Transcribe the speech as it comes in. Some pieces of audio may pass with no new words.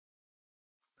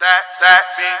That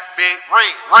big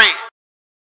ring.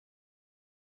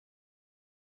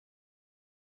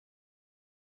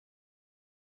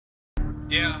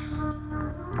 Yeah.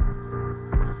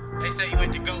 They say you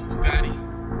ain't the GOAT, Bugatti.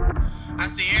 I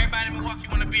see everybody in Milwaukee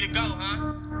wanna be the GOAT,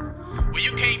 huh? Well,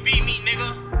 you can't be me,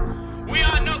 nigga. We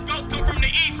all know GOATs come from the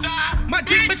east side. My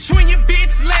dick between your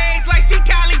bitch legs like she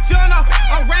Kylie Jenner.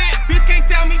 A rat bitch can't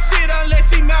tell me shit unless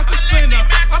she mouth a splinter.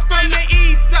 I'm from the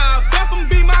east side, Buffum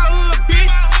be my hood, bitch.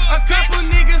 A couple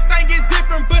niggas think it's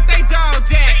different, but they jaw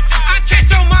jack. I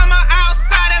catch your mama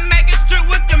outside and make it strip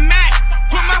with the mat.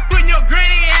 Put my foot in your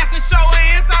granny ass and show her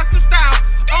inside some style.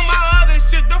 On my other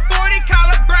shit, the 40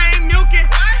 collar brain milking.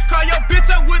 Call your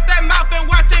bitch up with that mouth and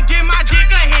watch her get my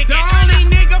dick a hickey. The only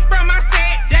nigga from my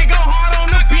set that go hard on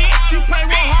the bitch. You play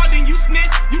real hard then you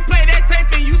snitch. You play that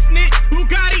tape and you snitch.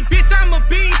 Bugatti, bitch, I'm a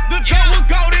beast. The GOAT with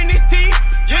gold in his teeth.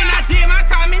 When I did my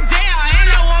time in jail,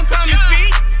 ain't no one come to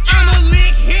speak. I'm a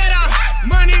lick hitter,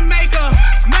 money maker,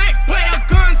 Mac player,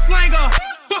 gunslinger.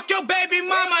 Fuck your baby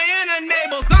mama and her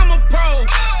neighbors. I'm a pro,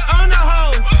 on the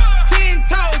hoe, 10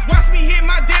 toes. Watch me hit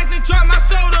my dance and drop my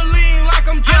shoulder lean like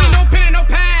I'm Joe. I need no pen and no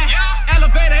pad,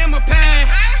 elevator in my pad,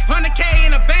 100K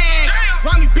in a bag.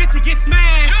 Rob me, bitch, and get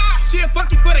smashed. She'll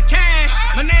fuck you for the cash.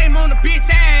 My name on the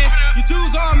bitch ass. Your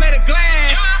jewels all made of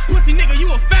glass. Pussy nigga, you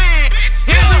a fag.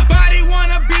 Everybody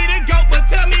wanna be the GOAT, but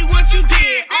tell me what you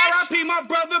did. R.I.P. my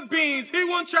brother Beans, he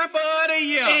won trapper of the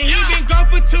year. And he been gone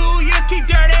for 2 years, keep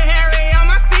Dirty Harry on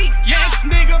my seat. Next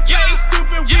nigga play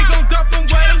stupid, we gon' dump him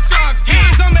where them sharks be.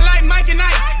 Hands on me like Mike and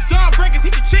Ike. Jaw breakers,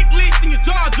 hit your chick list and your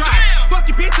jaw drop. Fuck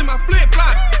your bitch in my flip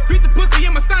flops. Beat the pussy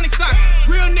in my Sonic socks.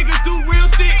 Real niggas do real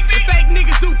shit, and fake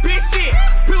niggas do bitch shit.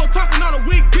 Pillow talking on a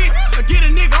weak bitch, or get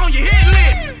a nigga on your hit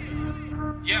list.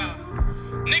 Yeah.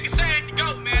 Niggas say I ain't the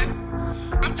GOAT, man.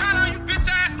 I'm tired of all you bitch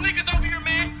ass niggas over here,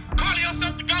 man. Calling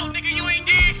yourself the GOAT, nigga, you ain't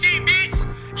did shit, bitch.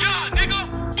 Yeah,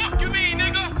 nigga. Fuck you mean,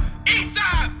 nigga. East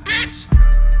side, bitch.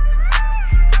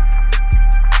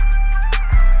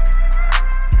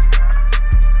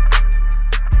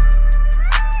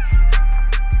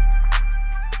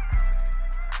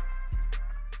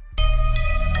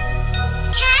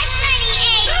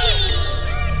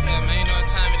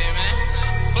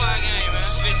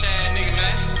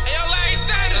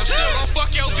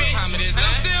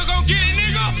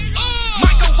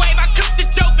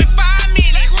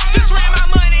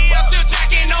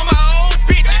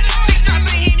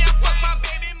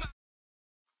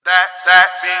 That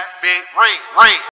big ring.